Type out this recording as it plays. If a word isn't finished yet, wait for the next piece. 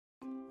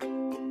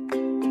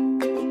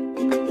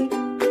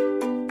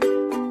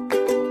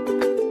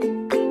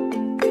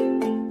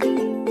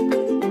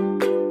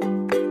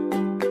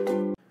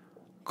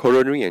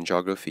Coronary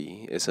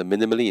angiography is a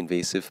minimally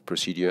invasive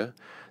procedure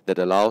that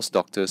allows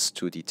doctors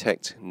to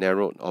detect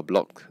narrowed or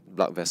blocked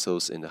blood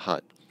vessels in the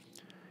heart.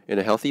 In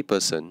a healthy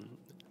person,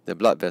 the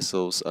blood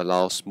vessels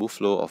allow smooth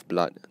flow of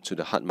blood to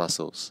the heart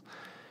muscles.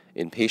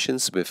 In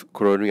patients with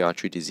coronary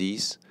artery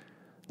disease,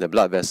 the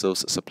blood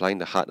vessels supplying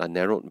the heart are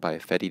narrowed by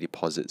fatty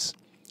deposits.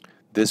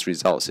 This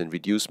results in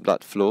reduced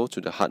blood flow to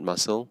the heart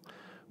muscle,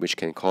 which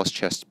can cause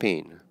chest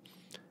pain.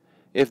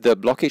 If the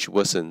blockage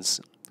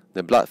worsens,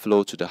 the blood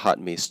flow to the heart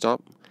may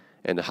stop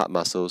and the heart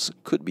muscles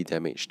could be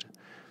damaged.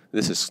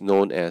 This is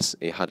known as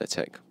a heart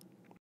attack.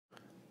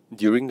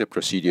 During the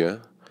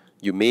procedure,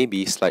 you may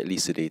be slightly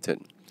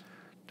sedated.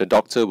 The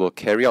doctor will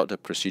carry out the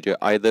procedure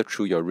either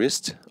through your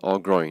wrist or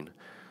groin.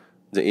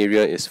 The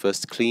area is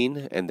first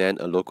cleaned and then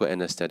a local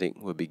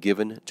anesthetic will be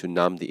given to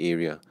numb the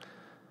area.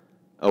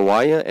 A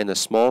wire and a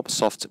small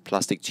soft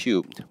plastic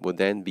tube will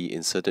then be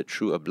inserted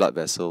through a blood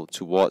vessel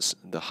towards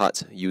the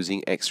heart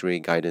using X-ray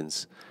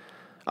guidance.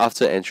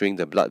 After entering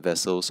the blood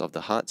vessels of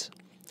the heart,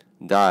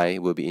 dye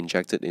will be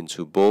injected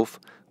into both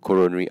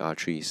coronary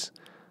arteries.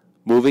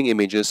 Moving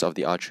images of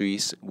the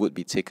arteries would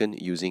be taken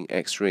using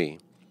X-ray.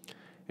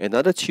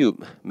 Another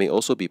tube may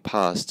also be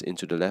passed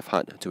into the left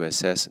heart to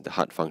assess the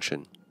heart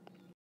function.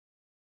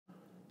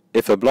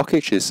 If a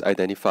blockage is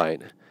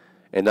identified,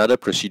 another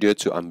procedure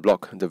to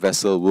unblock the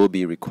vessel will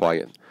be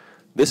required.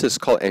 This is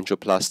called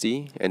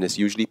angioplasty and is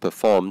usually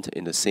performed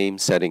in the same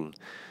setting.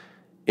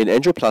 In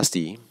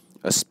angioplasty,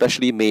 a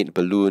specially made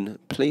balloon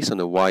placed on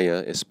a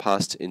wire is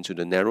passed into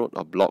the narrowed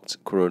or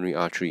blocked coronary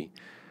artery.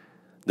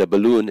 The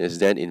balloon is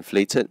then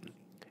inflated,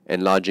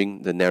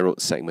 enlarging the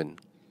narrowed segment.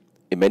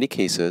 In many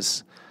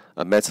cases,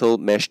 a metal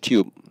mesh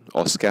tube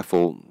or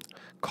scaffold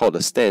called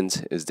a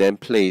stent is then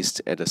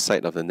placed at the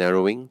site of the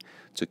narrowing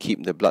to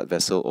keep the blood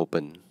vessel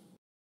open.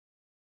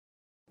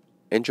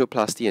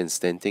 Angioplasty and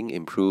stenting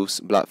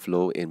improves blood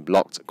flow in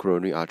blocked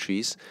coronary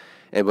arteries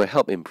and will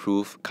help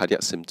improve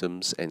cardiac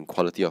symptoms and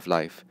quality of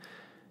life.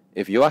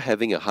 If you are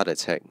having a heart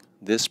attack,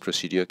 this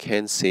procedure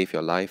can save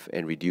your life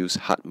and reduce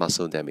heart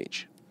muscle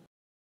damage.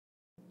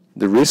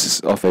 The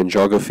risks of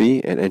angiography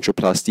and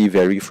angioplasty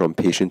vary from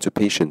patient to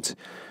patient.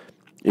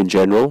 In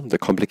general, the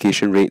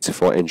complication rate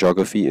for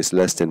angiography is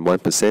less than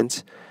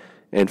 1%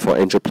 and for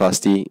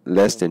angioplasty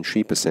less than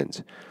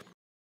 3%.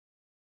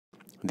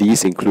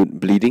 These include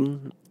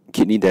bleeding,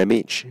 kidney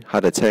damage,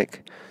 heart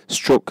attack,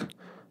 stroke,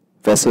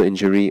 vessel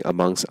injury,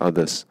 amongst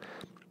others.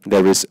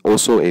 There is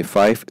also a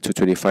 5 to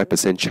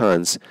 25%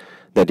 chance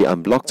that the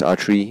unblocked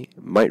artery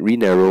might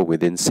re-narrow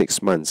within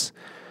 6 months.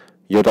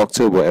 Your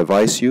doctor will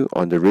advise you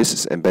on the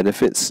risks and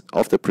benefits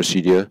of the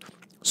procedure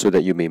so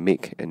that you may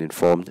make an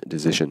informed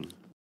decision.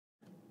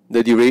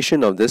 The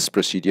duration of this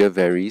procedure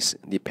varies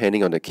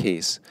depending on the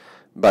case,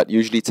 but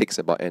usually takes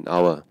about an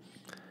hour.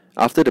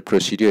 After the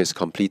procedure is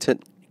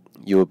completed,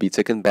 you will be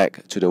taken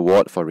back to the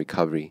ward for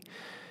recovery.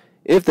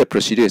 If the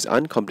procedure is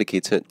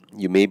uncomplicated,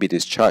 you may be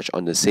discharged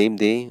on the same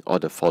day or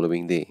the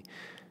following day.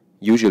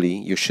 Usually,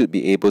 you should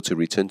be able to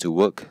return to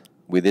work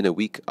within a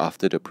week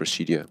after the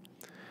procedure.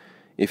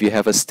 If you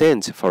have a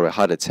stent for a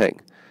heart attack,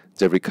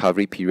 the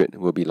recovery period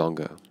will be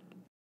longer.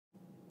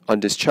 On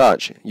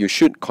discharge, you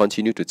should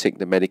continue to take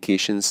the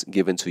medications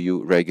given to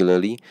you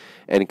regularly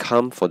and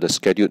come for the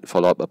scheduled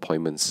follow-up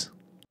appointments.